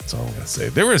That's all I'm going to say.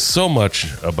 There is so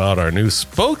much about our new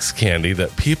Spokes candy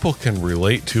that people can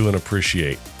relate to and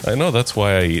appreciate. I know that's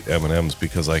why I eat M&Ms,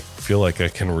 because I feel like I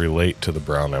can relate to the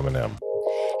brown M&M.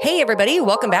 Hey, everybody.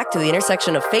 Welcome back to the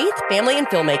intersection of faith, family, and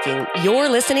filmmaking. You're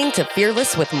listening to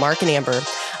Fearless with Mark and Amber,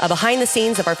 behind the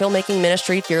scenes of our filmmaking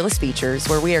ministry, Fearless Features,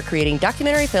 where we are creating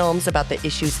documentary films about the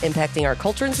issues impacting our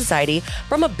culture and society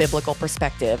from a biblical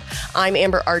perspective. I'm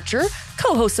Amber Archer,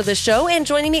 co-host of the show, and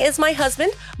joining me is my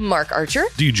husband, Mark Archer.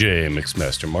 DJ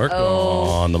Mixmaster Mark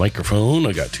on the microphone.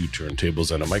 I got 2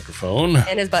 turntables and a microphone.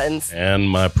 And his buttons. And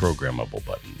my programmable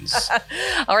buttons.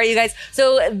 All right, you guys.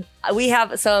 So we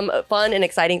have some fun and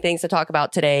exciting things to talk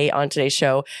about today on today's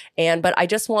show. But I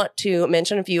just want to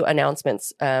mention a few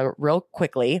announcements real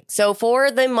quickly. So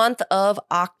for the month of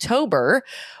October,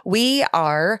 we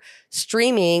are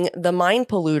streaming The Mind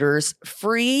Polluters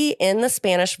free in the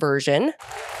Spanish version.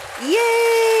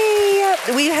 Yay!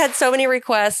 We've had so many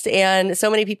requests and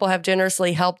so many people have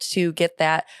generously helped to get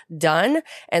that done.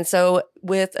 And so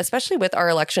especially with our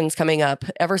elections coming up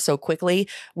ever so quickly,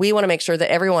 we want to make sure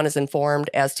that everyone is informed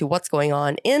as to what's going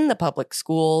on in the public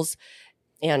schools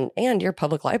and your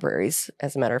public libraries,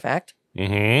 as a matter of fact.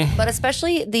 Mm-hmm. But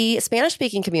especially the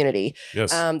Spanish-speaking community.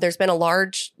 Yes. There's been a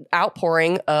large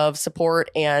outpouring of support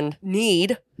and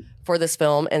need for this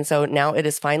film. And so now it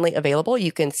is finally available.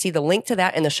 You can see the link to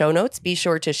that in the show notes. Be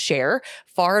sure to share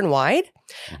far and wide.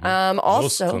 Mm-hmm.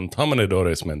 Also, Los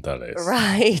contaminadores mentales.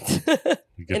 Right.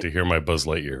 You get to hear my Buzz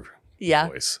Lightyear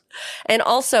voice. And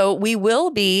also, we will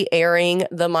be airing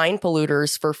The Mind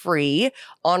Polluters for free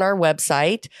on our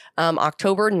website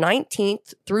October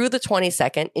 19th through the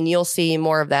 22nd. And you'll see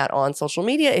more of that on social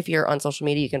media. If you're on social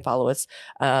media, you can follow us,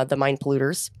 The Mind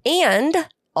Polluters. And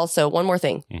also, one more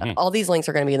thing. Mm-hmm. All these links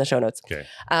are going to be in the show notes. Okay.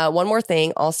 One more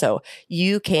thing. Also,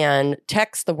 you can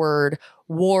text the word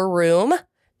War Room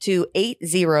to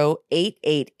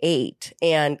 80888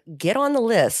 and get on the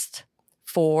list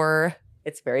for,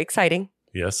 it's very exciting.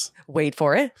 Yes. Wait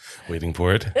for it. Waiting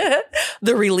for it.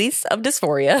 The release of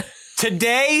Dysphoria.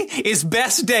 Today is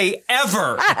best day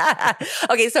ever.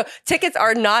 Okay, so tickets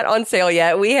are not on sale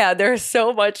yet. There's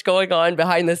so much going on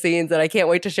behind the scenes and I can't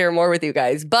wait to share more with you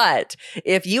guys. But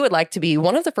if you would like to be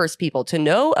one of the first people to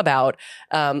know about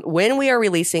when we are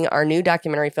releasing our new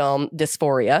documentary film,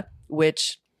 Dysphoria,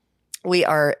 which we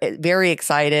are very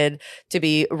excited to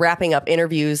be wrapping up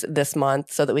interviews this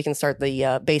month so that we can start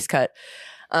the base cut.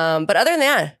 But other than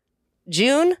that,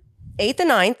 June 8th and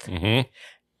 9th, Mm-hmm.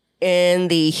 in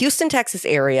the Houston, Texas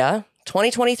area,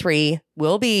 2023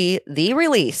 will be the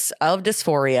release of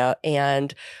Dysphoria.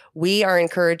 And we're going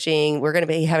to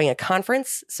be having a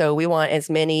conference. So we want as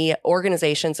many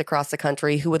organizations across the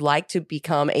country who would like to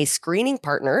become a screening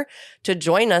partner to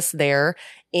join us there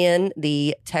in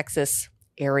the Texas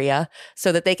area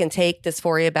so that they can take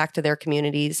Dysphoria back to their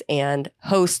communities and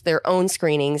host their own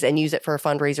screenings and use it for a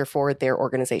fundraiser for their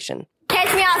organization.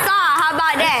 Catch me outside. How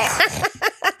about that?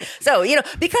 So,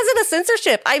 because of the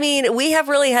censorship, I mean, we have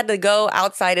really had to go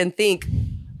outside and think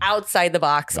outside the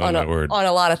box on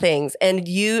a lot of things. And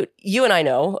you and I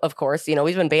know, of course,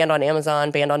 we've been banned on Amazon,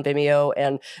 banned on Vimeo,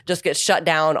 and just get shut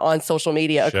down on social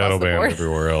media across the board. Shadow banned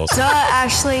everywhere else. Duh,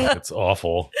 Ashley. It's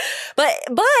awful. But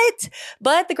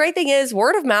the great thing is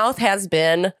word of mouth has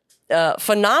been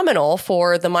phenomenal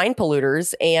for The Mind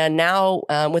Polluters. And now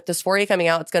with Dysphoria coming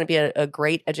out, it's going to be a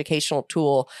great educational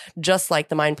tool, just like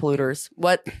The Mind Polluters.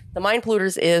 What The Mind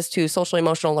Polluters is to social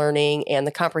emotional learning and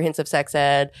the comprehensive sex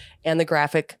ed and the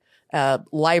graphic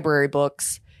library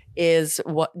books is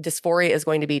what Dysphoria is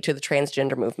going to be to the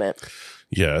transgender movement.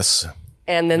 Yes.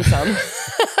 And then some.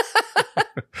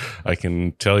 I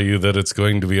can tell you that it's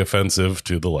going to be offensive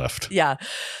to the left. Yeah.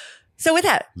 So with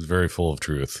that, It's very full of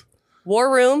truth. War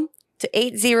Room to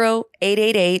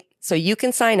 80888 so you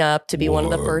can sign up to be one of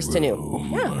the first to know.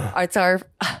 Yeah. It's our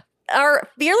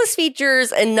Fearless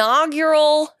Features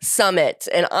inaugural summit,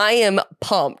 and I am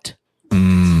pumped.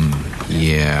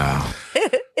 Yeah.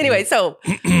 Anyway, so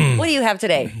what do you have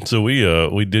today? So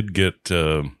we did get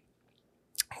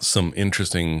some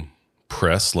interesting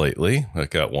press lately. I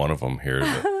got one of them here.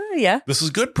 Yeah. This is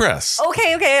good press.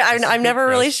 Okay. I'm never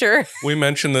really sure. We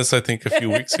mentioned this, I think, a few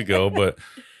weeks ago, but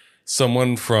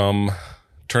someone from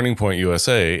Turning Point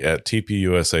USA at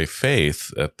TPUSA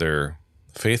Faith at their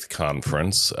Faith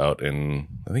conference out in,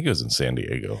 I think it was in San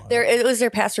Diego. It was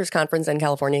their pastor's conference in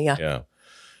California. Yeah. Yeah.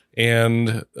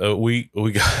 And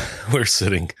we're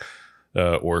sitting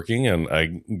working, and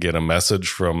I get a message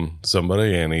from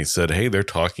somebody, and he said, "Hey, they're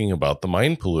talking about the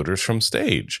Mind Polluters from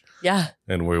Stage." Yeah.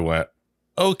 And we went,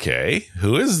 "Okay,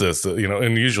 who is this?"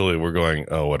 And usually we're going,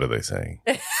 "Oh, what are they saying?"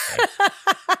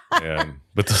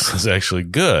 But this is actually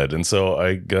good. And so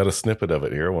I got a snippet of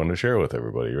it here. I wanted to share with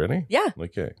everybody. You ready? Yeah.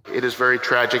 Okay. It is very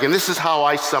tragic. And this is how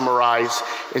I summarize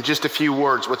in just a few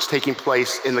words what's taking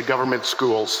place in the government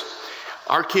schools.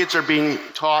 Our kids are being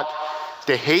taught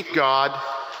to hate God,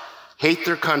 hate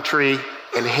their country,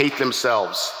 and hate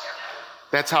themselves.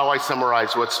 That's how I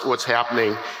summarize what's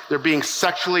happening. They're being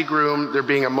sexually groomed. They're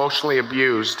being emotionally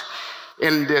abused.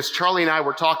 And as Charlie and I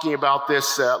were talking about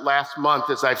this last month,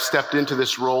 as I've stepped into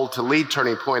this role to lead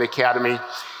Turning Point Academy,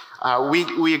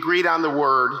 we agreed on the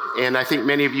word, and I think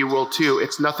many of you will too.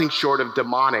 It's nothing short of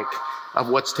demonic of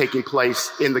what's taking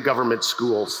place in the government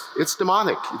schools. It's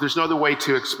demonic. There's no other way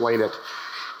to explain it.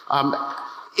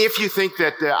 If you think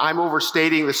that I'm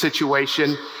overstating the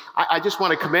situation, I just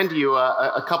want to commend to you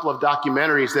a couple of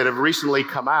documentaries that have recently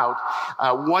come out.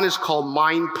 One is called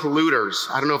Mind Polluters.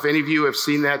 I don't know if any of you have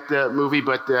seen that movie,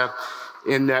 but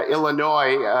in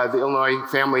Illinois, the Illinois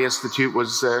Family Institute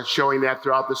was showing that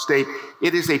throughout the state.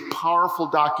 It is a powerful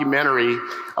documentary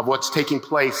of what's taking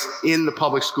place in the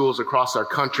public schools across our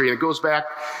country. And it goes back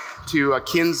to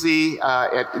Kinsey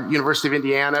at the University of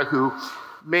Indiana, who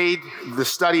made the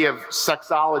study of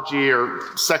sexology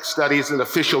or sex studies an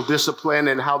official discipline,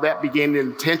 and how that began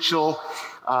intentional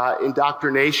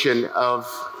indoctrination of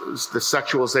the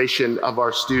sexualization of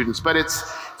our students. But it's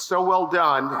so well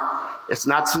done. It's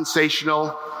not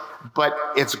sensational, but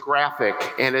it's graphic,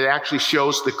 and it actually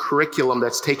shows the curriculum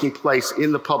that's taking place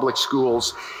in the public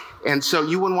schools. And so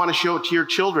you wouldn't want to show it to your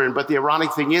children, but the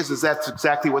ironic thing is that's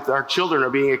exactly what our children are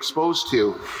being exposed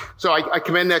to. So I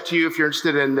commend that to you if you're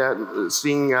interested in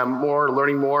seeing more,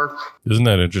 learning more. Isn't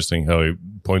that interesting how he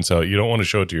points out you don't want to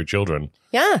show it to your children?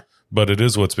 Yeah. But it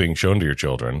is what's being shown to your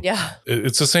children. Yeah.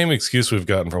 It's the same excuse we've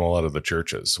gotten from a lot of the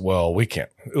churches. Well, we can't.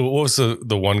 What was the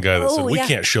one guy that said, we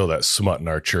can't show that smut in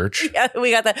our church? Yeah,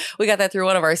 we got that through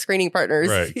one of our screening partners.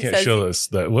 Right. Can't show us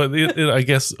that. Well, I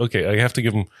guess, okay, I have to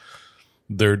give them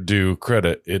their due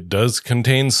credit. It does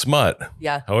contain smut.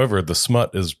 Yeah. However, the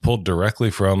smut is pulled directly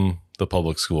from the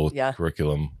public school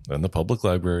curriculum and the public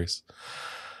libraries.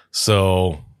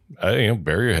 So,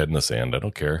 bury your head in the sand. I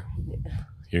don't care.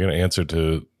 You're going to answer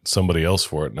to somebody else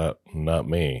for it, not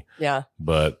me. Yeah.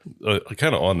 But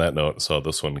kind of on that note, I saw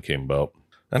this one came about.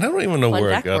 And I don't even know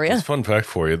where I got this. Fun fact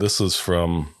for you. This is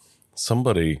from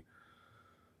somebody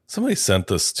sent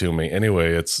this to me.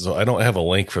 Anyway, so I don't have a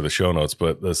link for the show notes,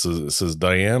 but it says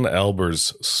Diane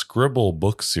Alber's Scribble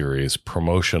book series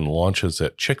promotion launches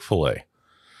at Chick-fil-A.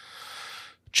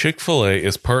 Chick-fil-A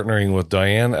is partnering with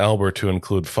Diane Alber to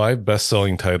include 5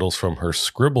 best-selling titles from her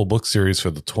Scribble book series for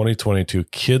the 2022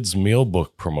 Kids Meal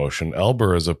Book promotion.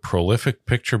 Alber is a prolific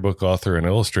picture book author and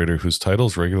illustrator whose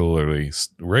titles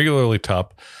regularly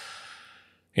top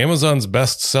Amazon's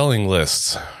best-selling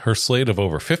lists. Her slate of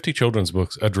over 50 children's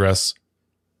books address,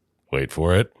 wait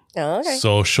for it,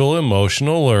 social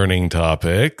emotional learning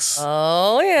topics.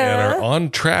 Oh, yeah. And are on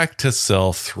track to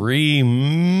sell 3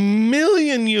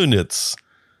 million units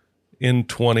in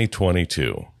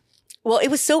 2022. Well, it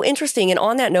was so interesting. And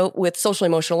on that note with social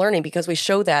emotional learning, because we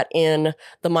show that in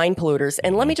the Mind Polluters.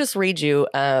 And let me just read you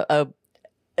an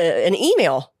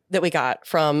email that we got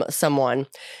from someone.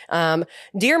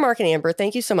 Dear Mark and Amber,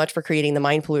 thank you so much for creating the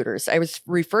Mind Polluters. I was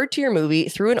referred to your movie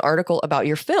through an article about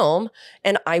your film,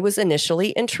 and I was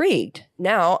initially intrigued.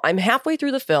 Now I'm halfway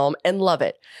through the film and love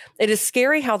it. It is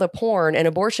scary how the porn and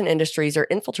abortion industries are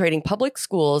infiltrating public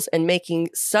schools and making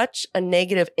such a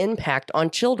negative impact on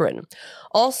children.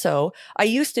 Also, I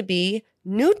used to be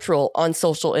neutral on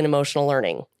social and emotional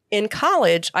learning. In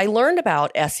college, I learned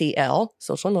about SEL,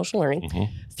 social emotional learning,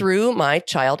 through my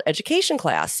child education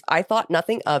class. I thought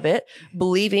nothing of it,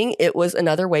 believing it was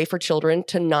another way for children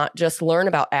to not just learn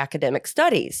about academic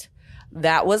studies.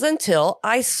 That was until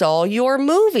I saw your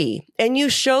movie and you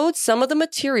showed some of the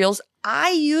materials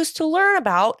I used to learn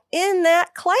about in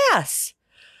that class.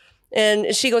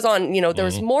 And she goes on, there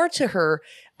was more to her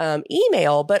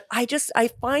email, but I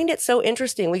find it so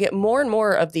interesting. We get more and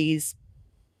more of these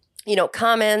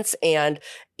comments and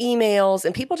emails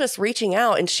and people just reaching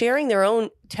out and sharing their own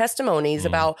testimonies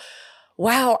about,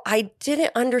 wow, I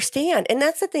didn't understand. And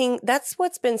that's the thing. That's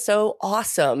what's been so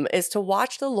awesome, is to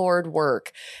watch the Lord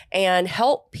work and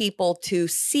help people to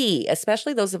see,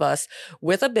 especially those of us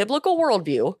with a biblical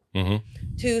worldview,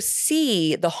 to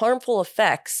see the harmful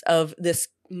effects of this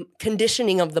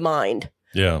conditioning of the mind.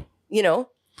 Yeah.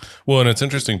 Well, and it's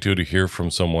interesting too, to hear from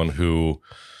someone who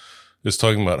is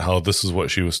talking about how this is what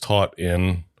she was taught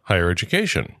in higher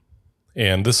education.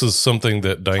 And this is something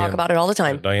that Diane... Talk about it all the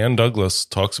time. Diane Douglas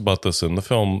talks about this in the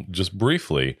film just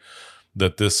briefly,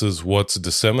 that this is what's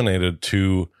disseminated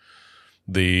to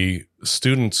the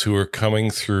students who are coming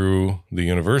through the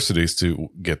universities to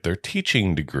get their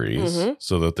teaching degrees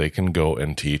so that they can go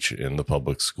and teach in the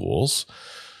public schools.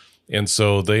 And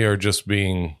so they are just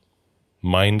being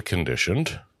mind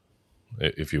conditioned,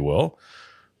 if you will,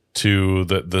 to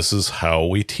that this is how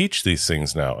we teach these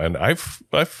things now. And I've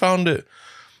found it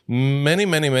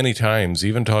many times,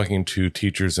 even talking to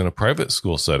teachers in a private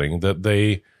school setting, that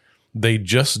they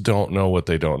just don't know what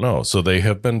they don't know. So they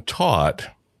have been taught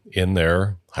in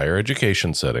their higher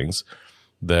education settings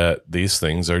that these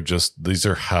things are these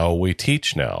are how we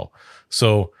teach now.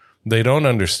 So they don't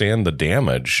understand the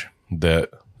damage that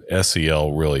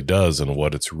SEL really does and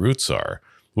what its roots are,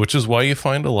 which is why you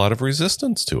find a lot of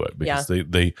resistance to it, because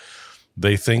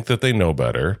they think that they know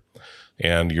better.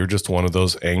 And you're just one of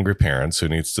those angry parents who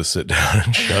needs to sit down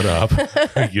and shut up.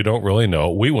 You don't really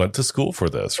know. We went to school for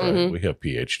this, right? We have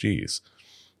PhDs.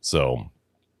 So,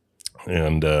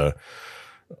 and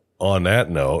on that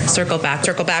note, circle back.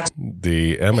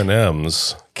 The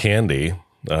M&M's candy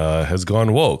has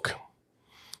gone woke.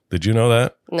 Did you know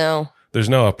that? No. There's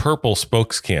now a purple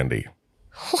spokes candy.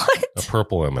 What? A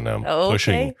purple M&M Okay.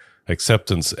 pushing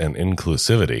acceptance and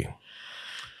inclusivity.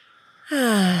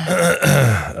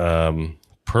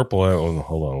 Purple.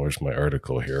 Hold on. Where's my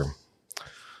article here?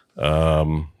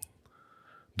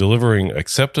 Delivering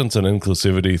acceptance and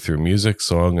inclusivity through music,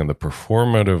 song, and the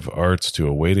performative arts to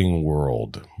a waiting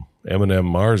world. M&M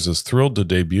Mars is thrilled to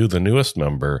debut the newest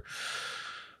member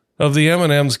of the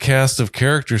M&M's cast of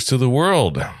characters to the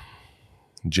world.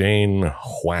 Jane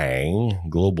Huang,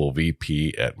 global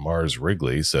VP at Mars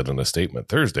Wrigley, said in a statement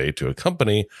Thursday to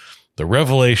accompany the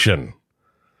revelation.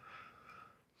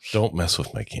 Don't mess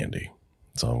with my candy.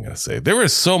 That's all I'm going to say. There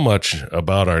is so much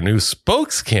about our new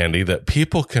spokes candy that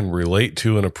people can relate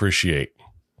to and appreciate.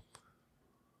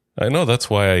 I know that's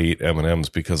why I eat M&Ms,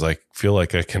 because I feel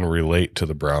like I can relate to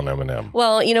the brown M&M.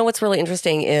 Well, you know what's really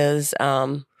interesting is,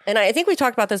 and I think we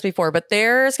talked about this before, but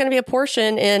there's going to be a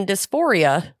portion in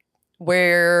Dysphoria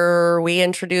where we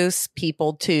introduce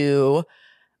people to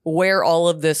where all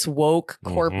of this woke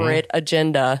corporate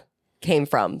agenda came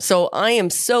from. So I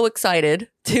am so excited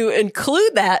to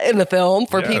include that in the film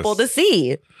for people to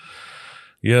see.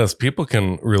 Yes, people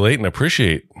can relate and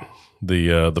appreciate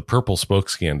the purple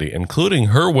spokes candy, including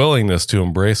her willingness to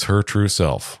embrace her true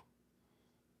self.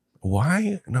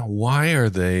 Why are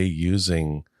they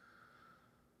using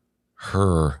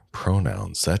her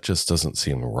pronouns? That just doesn't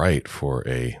seem right for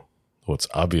what's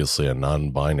obviously a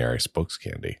non-binary spokes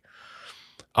candy.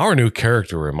 Our new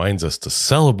character reminds us to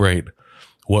celebrate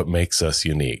what makes us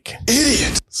unique.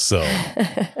 Idiot. So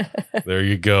there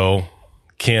you go.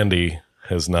 Candy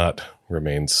has not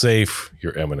remained safe.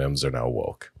 Your M&Ms are now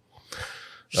woke.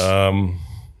 On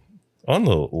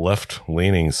the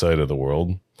left-leaning side of the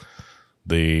world,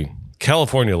 the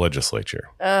California legislature.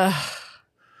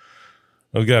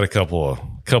 We've got a couple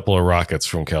of rockets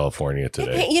from California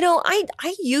today. You know, I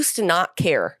used to not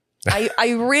care.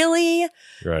 I really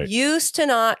used to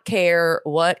not care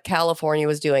what California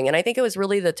was doing. And I think it was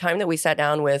really the time that we sat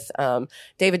down with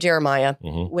David Jeremiah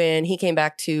when he came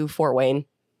back to Fort Wayne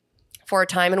for a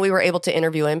time, and we were able to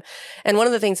interview him. And one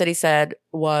of the things that he said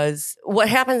was, what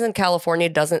happens in California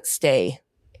doesn't stay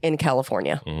in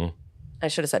California. I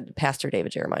should have said Pastor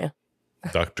David Jeremiah.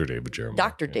 Dr. David Jeremiah.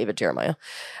 Dr. David Jeremiah.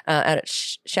 At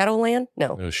Shadowland?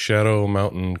 No. It was Shadow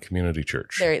Mountain Community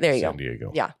Church. There you go. San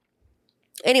Diego. Yeah.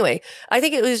 Anyway, I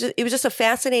think it was just a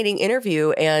fascinating interview,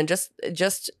 and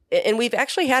and we've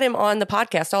actually had him on the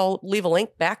podcast. I'll leave a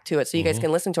link back to it so you guys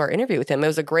can listen to our interview with him. It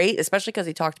was a great, especially because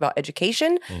he talked about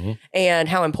education and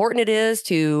how important it is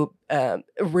to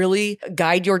really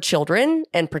guide your children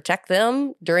and protect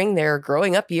them during their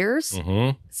growing up years.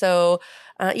 So,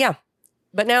 yeah.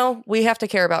 But now we have to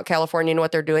care about California and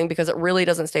what they're doing, because it really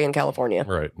doesn't stay in California.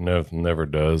 Right. No, never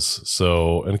does.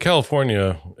 So, and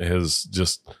California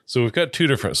so we've got two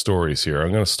different stories here.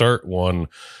 I'm going to start one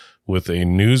with a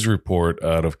news report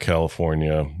out of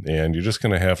California, and you're just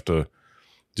going to have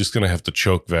to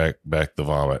choke back the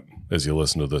vomit as you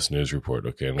listen to this news report.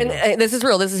 Okay. And this is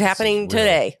real. This is happening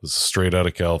today. This is straight out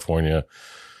of California.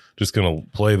 Just going to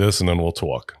play this and then we'll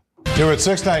talk. New at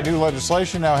 6 tonight, new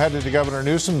legislation now headed to Governor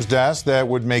Newsom's desk that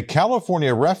would make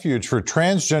California a refuge for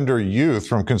transgender youth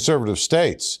from conservative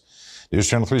states. News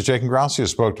Channel 3's Jake Ingrassia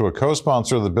spoke to a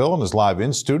co-sponsor of the bill and is live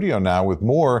in studio now with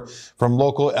more from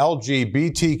local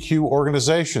LGBTQ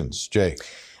organizations. Jake.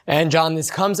 And John,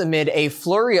 this comes amid a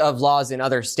flurry of laws in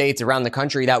other states around the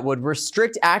country that would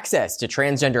restrict access to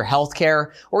transgender health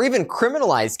care or even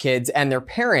criminalize kids and their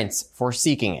parents for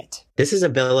seeking it. This is a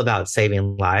bill about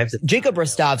saving lives. Jacob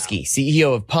Rostovsky,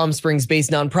 CEO of Palm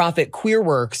Springs-based nonprofit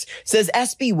QueerWorks, says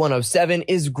SB 107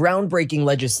 is groundbreaking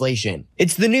legislation.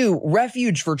 It's the new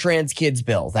Refuge for Trans Kids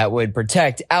bill that would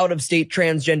protect out-of-state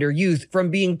transgender youth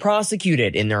from being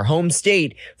prosecuted in their home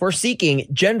state for seeking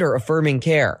gender-affirming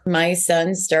care. My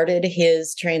son started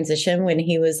his transition when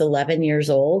he was 11 years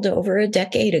old over a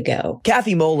decade ago.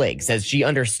 Kathy Molig says she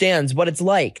understands what it's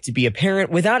like to be a parent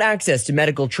without access to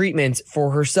medical treatment for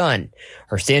her son.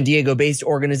 Her San Diego-based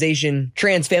organization,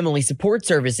 Trans Family Support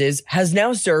Services, has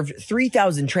now served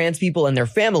 3,000 trans people and their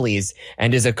families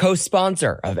and is a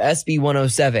co-sponsor of SB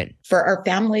 107. For our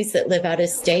families that live out of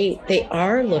state, they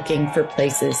are looking for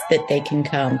places that they can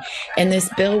come. And this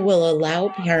bill will allow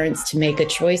parents to make a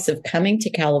choice of coming to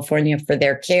California for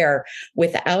their care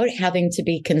without having to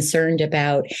be concerned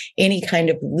about any kind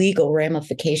of legal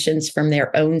ramifications from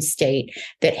their own state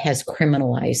that has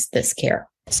criminalized this care.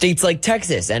 States like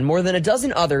Texas and more than a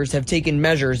dozen others have taken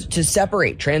measures to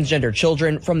separate transgender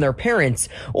children from their parents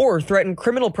or threaten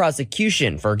criminal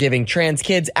prosecution for giving trans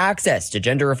kids access to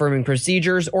gender-affirming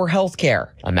procedures or health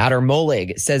care, a matter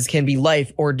Molig says can be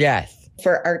life or death.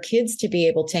 For our kids to be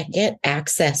able to get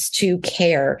access to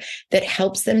care that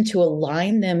helps them to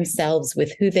align themselves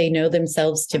with who they know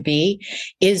themselves to be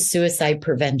is suicide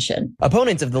prevention.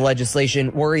 Opponents of the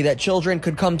legislation worry that children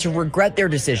could come to regret their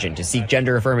decision to seek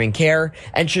gender-affirming care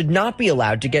and should not be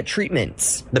allowed to get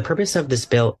treatments. The purpose of this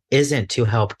bill isn't to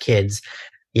help kids,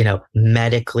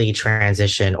 medically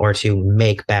transition or to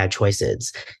make bad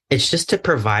choices. It's just to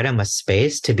provide them a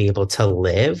space to be able to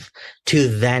live, to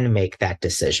then make that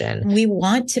decision. We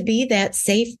want to be that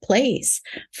safe place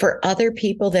for other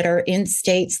people that are in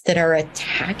states that are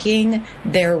attacking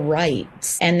their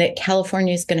rights, and that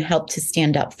California is going to help to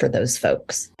stand up for those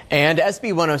folks. And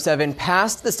SB 107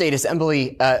 passed the state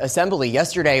assembly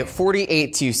yesterday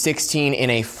 48-16 in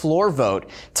a floor vote.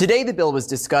 Today, the bill was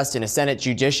discussed in a Senate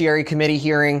Judiciary Committee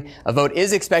hearing. A vote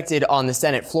is expected on the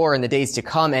Senate floor in the days to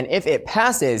come, and if it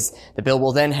passes, the bill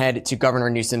will then head to Governor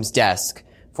Newsom's desk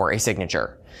for a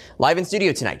signature. Live in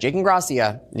studio tonight, Jake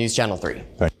Ingrassia, News Channel 3.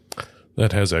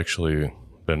 That has actually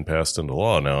been passed into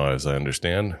law now, as I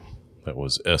understand. That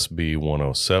was SB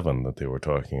 107 that they were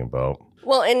talking about.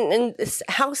 Well, and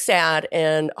how sad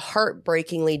and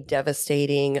heartbreakingly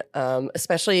devastating,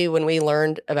 especially when we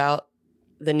learned about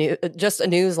just a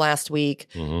news last week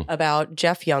about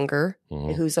Jeff Younger,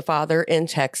 who's a father in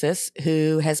Texas,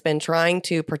 who has been trying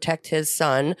to protect his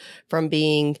son from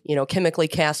being, chemically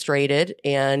castrated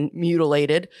and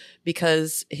mutilated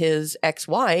because his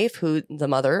ex-wife, who the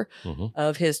mother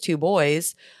of his two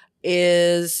boys,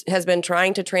 has been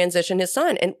trying to transition his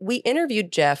son. And we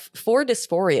interviewed Jeff for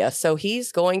Dysphoria. So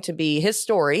his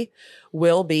story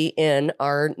will be in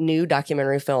our new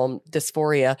documentary film,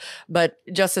 Dysphoria. But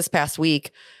just this past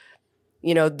week,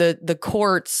 the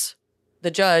courts,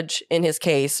 the judge in his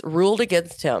case ruled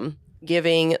against him,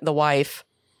 giving the wife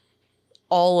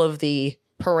all of the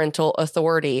parental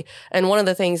authority. And one of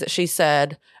the things that she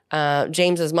said,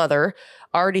 James's mother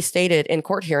already stated in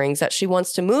court hearings that she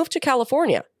wants to move to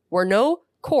California, where no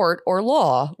court or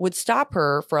law would stop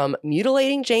her from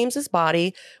mutilating James's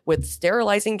body with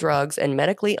sterilizing drugs and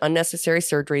medically unnecessary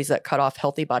surgeries that cut off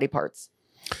healthy body parts.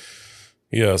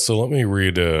 Yeah, so let me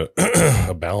read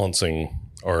a balancing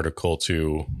article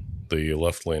to the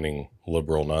left-leaning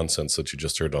liberal nonsense that you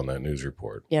just heard on that news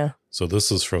report. Yeah. So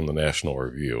this is from the National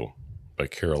Review by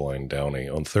Caroline Downey.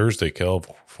 On Thursday,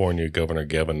 California Governor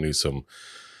Gavin Newsom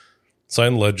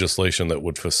signed legislation that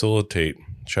would facilitate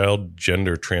child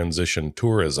gender transition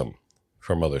tourism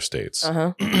from other states.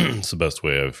 It's the best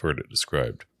way I've heard it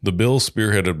described. The bill,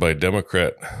 spearheaded by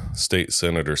Democrat State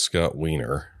Senator Scott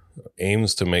Wiener,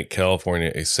 aims to make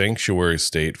California a sanctuary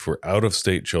state for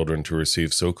out-of-state children to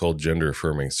receive so-called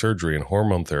gender-affirming surgery and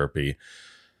hormone therapy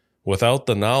without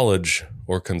the knowledge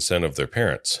or consent of their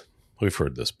parents. We've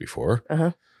heard this before.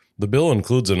 The bill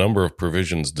includes a number of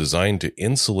provisions designed to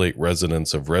insulate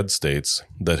residents of red states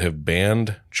that have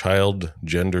banned child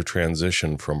gender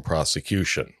transition from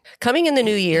prosecution. Coming in the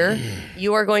new year,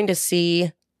 you are going to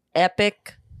see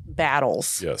epic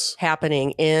battles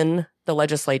happening in the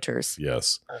legislatures.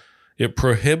 Yes. It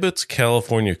prohibits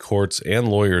California courts and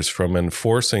lawyers from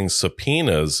enforcing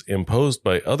subpoenas imposed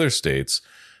by other states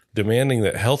demanding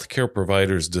that healthcare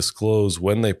providers disclose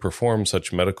when they perform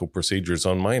such medical procedures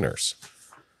on minors.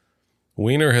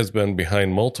 Wiener has been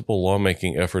behind multiple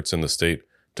lawmaking efforts in the state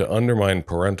to undermine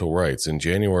parental rights. In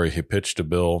January, he pitched a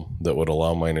bill that would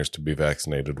allow minors to be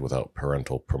vaccinated without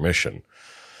parental permission.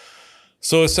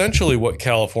 So essentially what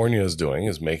California is doing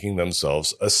is making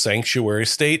themselves a sanctuary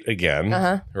state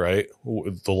again, right?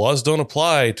 The laws don't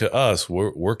apply to us.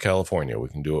 We're California. We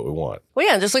can do what we want. Well,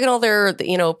 yeah, just look at all their,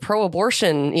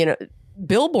 pro-abortion,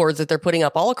 billboards that they're putting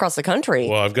up all across the country.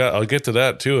 Well, I'll get to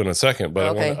that too in a second,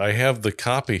 but Okay. I have the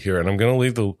copy here, and I'm going to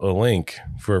leave a link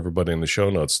for everybody in the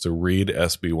show notes to read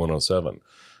SB 107.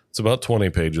 It's about 20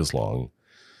 pages long.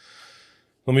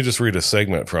 Let me just read a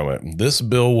segment from it. This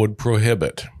bill would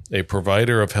prohibit a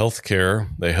provider of health care,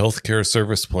 a health care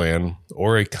service plan,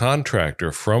 or a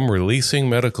contractor from releasing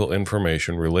medical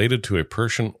information related to a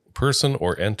person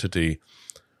or entity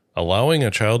allowing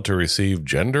a child to receive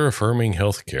gender-affirming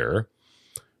health care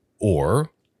or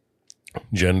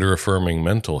gender-affirming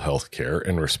mental health care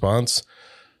in response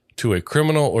to a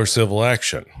criminal or civil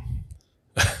action.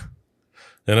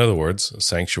 In other words, a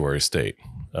sanctuary state.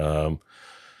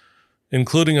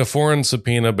 Including a foreign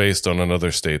subpoena based on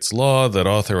another state's law that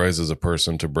authorizes a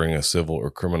person to bring a civil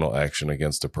or criminal action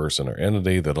against a person or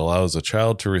entity that allows a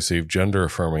child to receive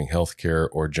gender-affirming health care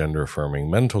or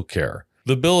gender-affirming mental care.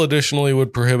 The bill additionally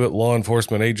would prohibit law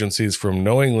enforcement agencies from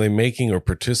knowingly making or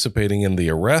participating in the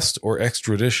arrest or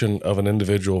extradition of an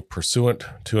individual pursuant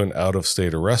to an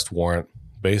out-of-state arrest warrant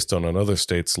based on another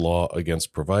state's law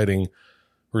against providing,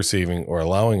 receiving, or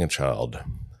allowing a child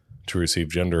to receive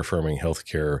gender-affirming health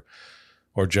care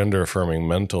or gender-affirming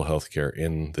mental health care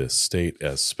in this state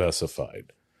as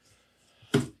specified.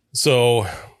 So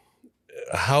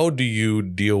how do you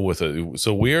deal with it?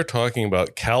 So we are talking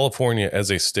about California as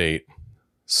a state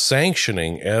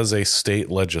sanctioning as a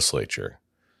state legislature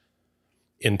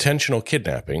intentional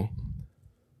kidnapping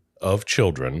of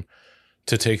children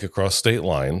to take across state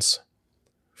lines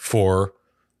for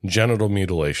genital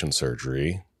mutilation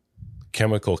surgery,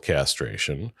 chemical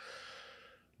castration.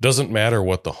 Doesn't matter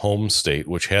what the home state,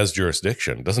 which has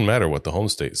jurisdiction, doesn't matter what the home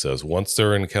state says. Once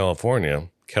they're in California,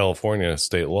 California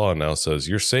state law now says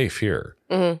you're safe here.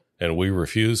 Mm-hmm. And we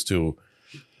refuse to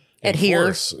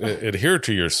adhere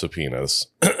to your subpoenas.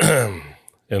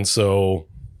 And so...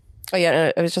 Oh,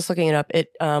 yeah, I was just looking it up.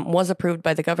 It was approved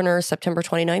by the governor September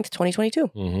 29th, 2022.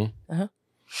 Mm-hmm. Uh-huh.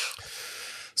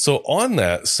 So on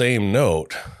that same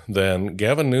note, then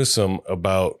Gavin Newsom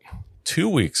about 2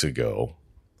 weeks ago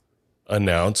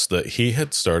announced that he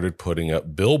had started putting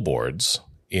up billboards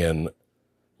in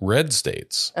red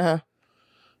states,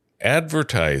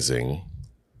 advertising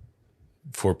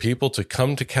for people to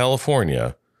come to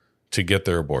California to get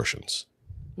their abortions.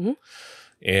 Mm-hmm.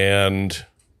 And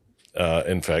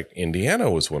in fact,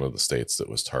 Indiana was one of the states that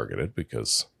was targeted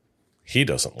because he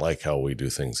doesn't like how we do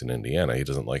things in Indiana. He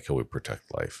doesn't like how we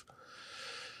protect life.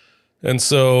 And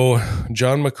so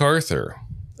John MacArthur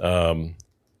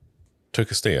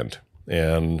took a stand.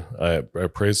 And I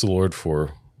praise the Lord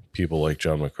for people like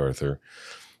John MacArthur.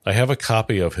 I have a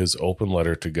copy of his open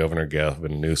letter to Governor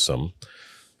Gavin Newsom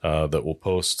that we'll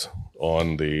post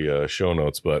on the show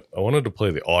notes. But I wanted to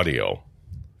play the audio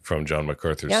from John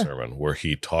MacArthur's sermon where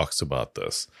he talks about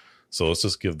this. So let's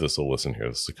just give this a listen here.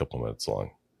 This is a couple minutes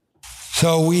long.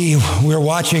 So we're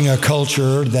watching a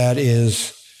culture that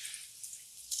is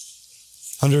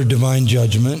under divine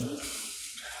judgment.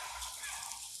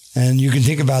 And you can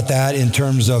think about that in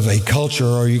terms of a culture,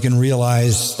 or you can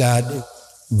realize that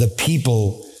the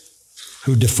people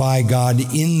who defy God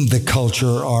in the culture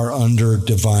are under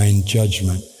divine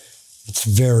judgment. It's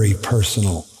very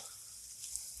personal.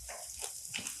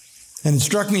 And it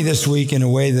struck me this week in a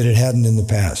way that it hadn't in the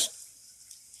past.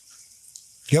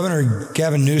 Governor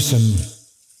Gavin Newsom,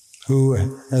 who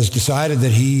has decided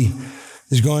that he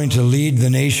is going to lead the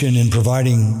nation in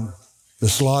providing the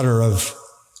slaughter of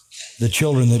the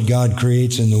children that God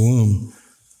creates in the womb,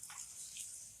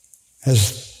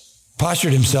 has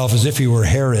postured himself as if he were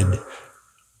Herod.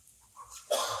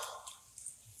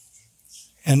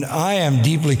 And I am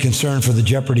deeply concerned for the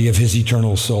jeopardy of his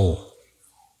eternal soul.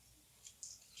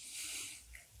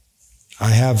 I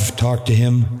have talked to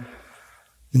him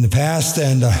in the past,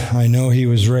 and I know he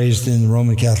was raised in the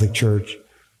Roman Catholic Church.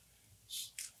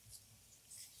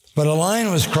 But a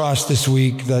line was crossed this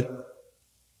week that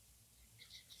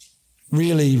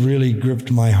really, really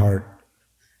gripped my heart.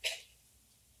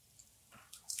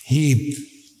 He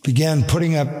began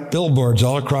putting up billboards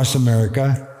all across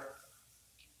America,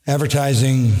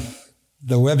 advertising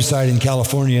the website in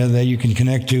California that you can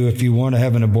connect to if you want to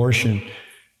have an abortion.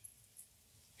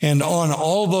 And on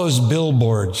all those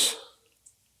billboards,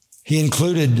 he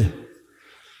included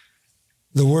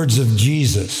the words of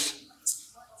Jesus.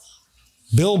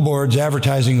 Billboards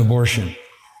advertising abortion.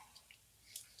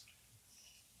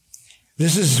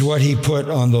 This is what he put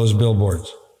on those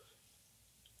billboards.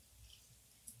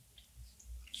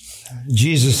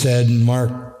 Jesus said in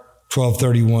Mark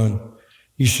 12:31.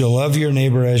 You shall love your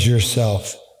neighbor as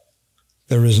yourself.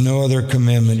 There is no other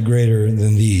commandment greater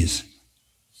than these.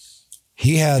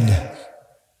 He had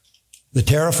the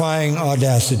terrifying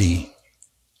audacity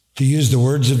to use the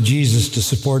words of Jesus to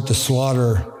support the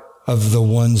slaughter of the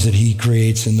ones that he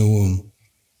creates in the womb.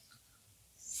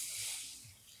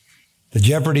 The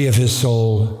jeopardy of his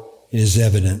soul is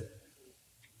evident.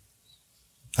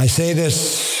 I say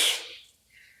this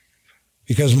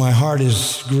because my heart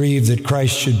is grieved that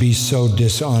Christ should be so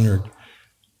dishonored.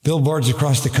 Billboards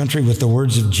across the country with the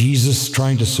words of Jesus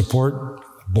trying to support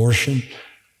abortion.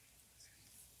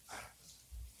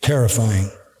 Terrifying.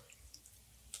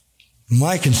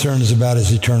 My concern is about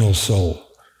his eternal soul.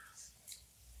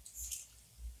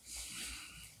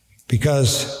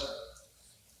 Because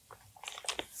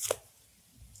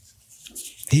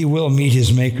he will meet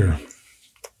his maker.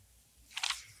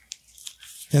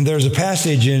 And there's a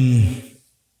passage in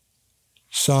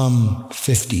Psalm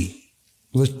 50.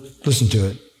 Listen to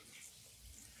it.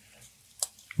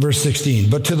 Verse 16.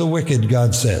 But to the wicked,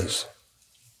 God says,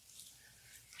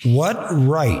 what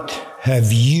right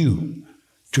have you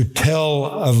to tell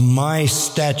of my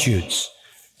statutes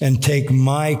and take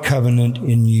my covenant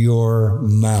in your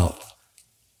mouth?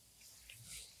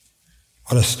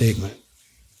 What a statement.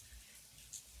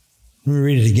 Let me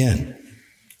read it again.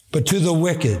 But to the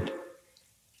wicked,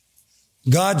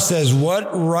 God says, what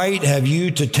right have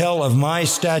you to tell of my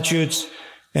statutes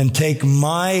and take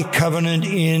my covenant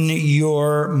in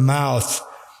your mouth?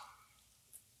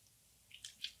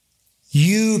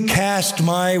 You cast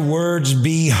my words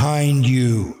behind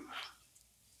you.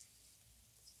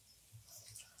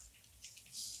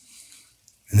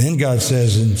 And then God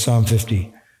says in Psalm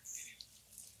 50,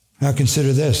 now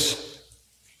consider this.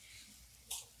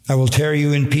 I will tear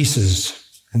you in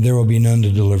pieces, and there will be none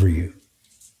to deliver you.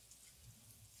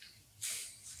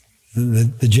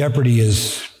 The jeopardy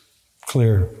is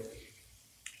clear.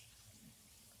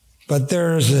 But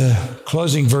there's a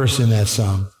closing verse in that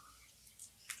psalm.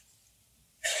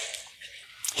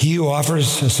 He who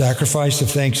offers a sacrifice of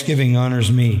thanksgiving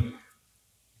honors me.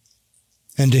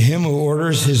 And to him who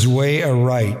orders his way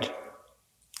aright,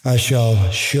 I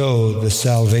shall show the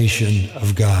salvation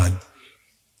of God.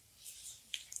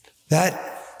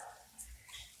 That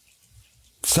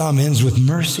psalm ends with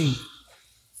mercy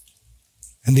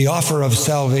and the offer of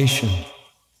salvation.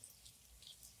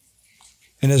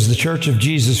 And as the Church of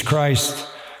Jesus Christ,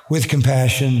 with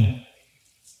compassion,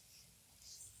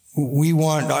 we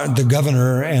want the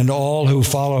governor and all who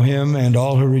follow him and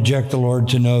all who reject the Lord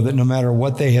to know that no matter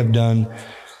what they have done,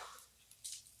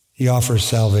 he offers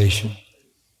salvation.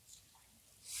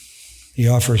 He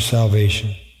offers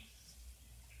salvation.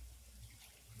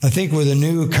 I think with a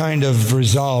new kind of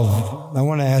resolve, I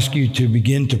want to ask you to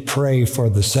begin to pray for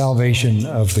the salvation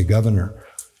of the governor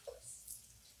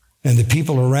and the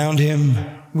people around him.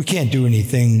 We can't do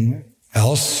anything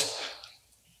else.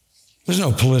 There's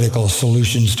no political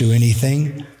solutions to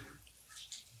anything.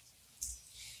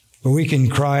 But we can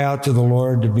cry out to the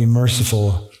Lord to be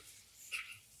merciful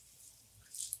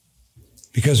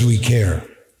because we care.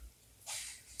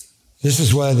 This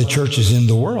is why the church is in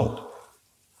the world.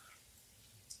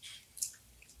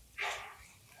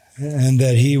 And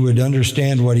that he would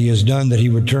understand what he has done, that he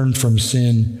would turn from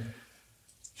sin.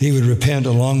 He would repent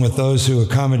along with those who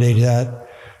accommodate that,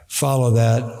 follow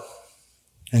that,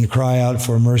 and cry out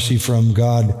for mercy from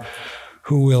God,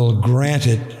 who will grant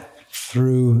it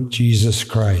through Jesus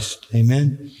Christ.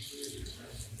 Amen?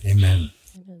 Amen.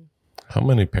 How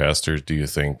many pastors do you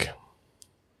think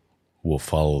will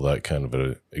follow that kind of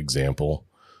an example?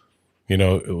 You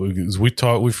know,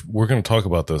 we're going to talk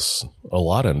about this a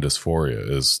lot in Dysphoria,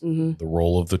 is the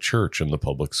role of the church in the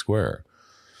public square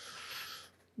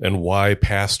and why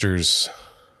pastors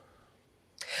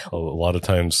a lot of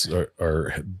times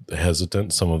are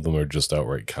hesitant. Some of them are just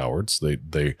outright cowards.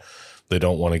 They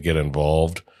don't want to get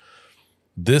involved.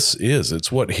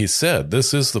 It's what he said.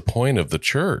 This is the point of the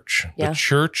church. Yeah. The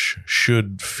church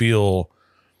should feel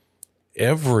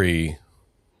every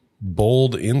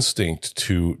bold instinct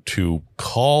to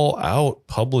call out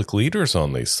public leaders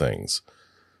on these things.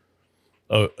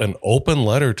 An open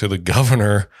letter to the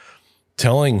governor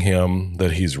telling him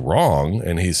that he's wrong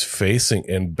and he's facing,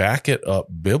 and back it up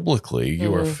biblically.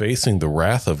 You are facing the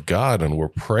wrath of God and we're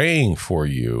praying for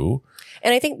you.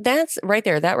 And I think that's right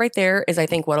there. That right there is, I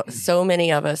think, what so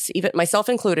many of us, even myself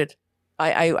included,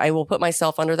 I will put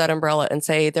myself under that umbrella and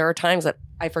say there are times that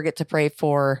I forget to pray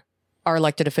for our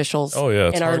elected officials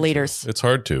and our leaders. It's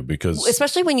hard to, because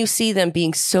especially when you see them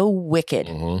being so wicked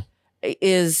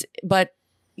but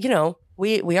you know,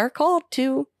 we are called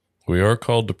to We are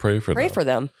called to pray for them. Pray for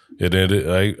them.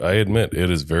 I admit it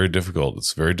is very difficult.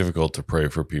 It's very difficult to pray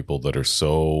for people that are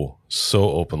so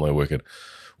openly wicked.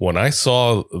 When I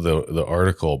saw the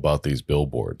article about these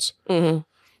billboards, and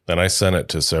I sent it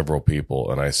to several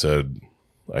people, and I said,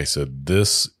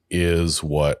 this is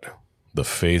what the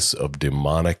face of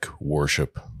demonic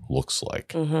worship looks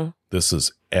like. This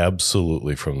is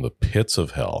absolutely from the pits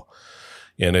of hell.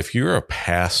 And if you're a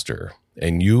pastor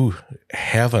and you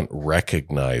haven't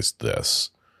recognized this,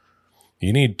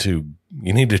 you need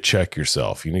to check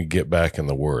yourself. You need to get back in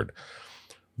the Word.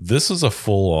 This is a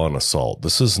full-on assault.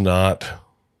 This is not.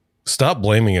 Stop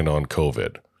blaming it on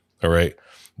COVID. All right.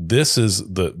 This is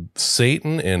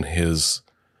Satan and his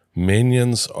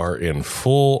minions are in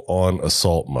full-on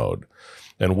assault mode.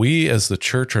 And we as the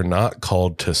church are not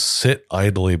called to sit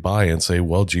idly by and say,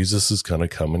 well, Jesus is going to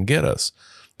come and get us.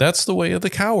 That's the way of the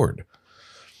coward.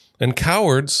 And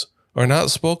cowards are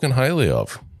not spoken highly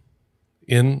of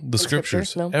in the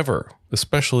scriptures no. ever,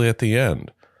 especially at the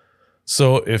end.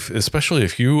 So especially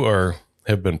if you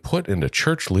have been put into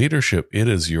church leadership, it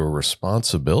is your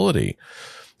responsibility.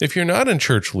 If you're not in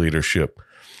church leadership,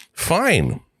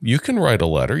 fine. You can write a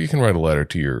letter. You can write a letter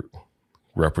to your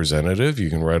representative. You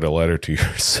can write a letter to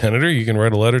your senator. You can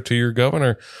write a letter to your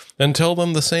governor and tell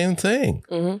them the same thing.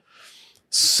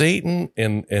 Satan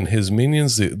and his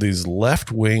minions, these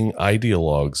left-wing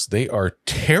ideologues, they are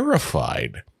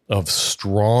terrified of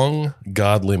strong,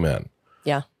 godly men.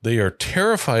 Yeah. They are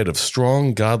terrified of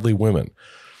strong, godly women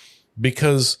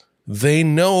because they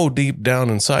know deep down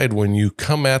inside when you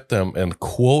come at them and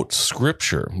quote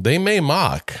scripture, they may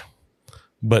mock,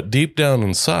 but deep down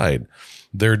inside,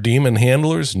 their demon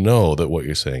handlers know that what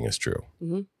you're saying is true.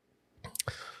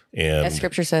 And as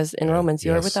scripture says in Romans,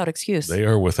 you are without excuse. They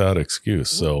are without excuse.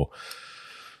 So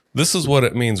this is what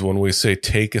it means when we say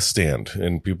take a stand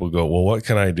and people go, well, what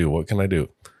can I do? What can I do?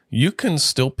 You can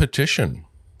still petition.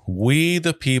 We,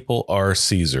 the people, are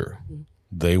Caesar.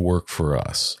 They work for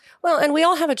us. Well, and we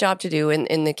all have a job to do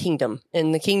in the kingdom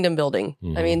building.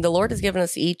 I mean, the Lord has given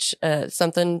us each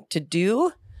something to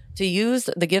do, to use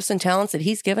the gifts and talents that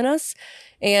he's given us.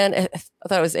 And I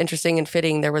thought it was interesting and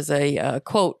fitting. There was a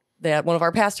quote that one of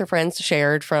our pastor friends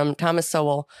shared from Thomas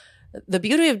Sowell. The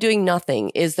beauty of doing nothing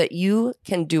is that you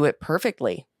can do it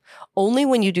perfectly. Only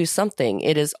when you do something,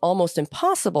 it is almost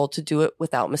impossible to do it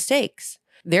without mistakes.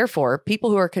 Therefore, people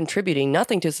who are contributing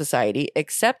nothing to society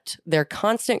except their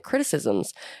constant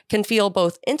criticisms can feel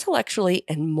both intellectually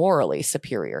and morally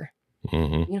superior.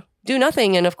 You know, do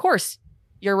nothing, and of course,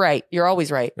 you're right. You're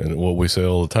always right. And what we say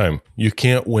all the time, you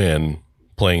can't win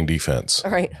playing defense.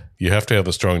 All right. You have to have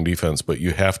a strong defense, but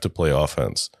you have to play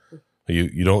offense.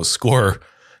 You don't score.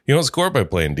 You don't score by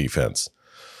playing defense.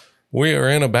 We are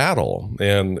in a battle,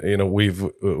 and you know we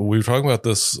were talking about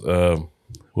this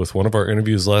with one of our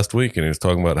interviews last week, and he was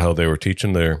talking about how they were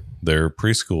teaching their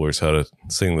preschoolers how to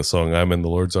sing the song "I'm in the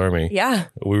Lord's Army." Yeah,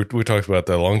 we talked about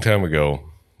that a long time ago.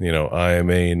 You know, I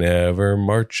may never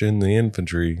march in the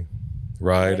infantry,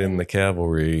 ride in the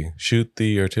cavalry, shoot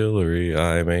the artillery.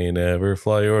 I may never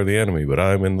fly o'er the enemy, but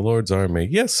I'm in the Lord's army.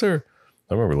 Yes, sir.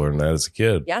 I remember learning that as a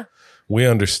kid. Yeah. We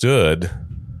understood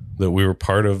that we were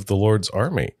part of the Lord's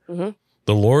army. The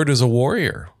Lord is a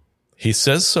warrior. He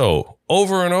says so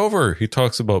over and over. He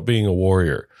talks about being a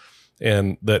warrior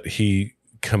and that he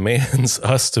commands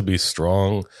us to be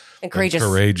strong and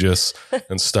courageous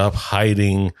and stop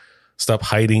hiding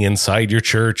inside your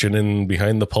church and in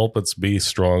behind the pulpits. Be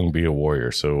strong, be a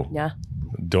warrior. So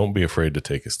don't be afraid to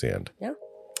take a stand. Yeah.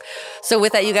 So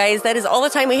with that, you guys, that is all the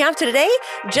time we have today.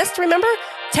 Just remember,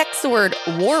 text the word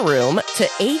War Room to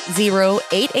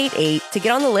 80888 to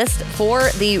get on the list for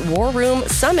the War Room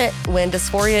Summit when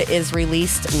Dysphoria is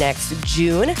released next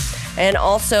June. And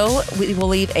also, we will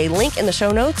leave a link in the show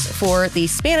notes for the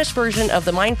Spanish version of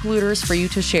the Mind Polluters for you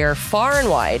to share far and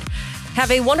wide.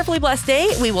 Have a wonderfully blessed day.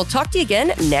 We will talk to you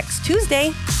again next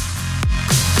Tuesday.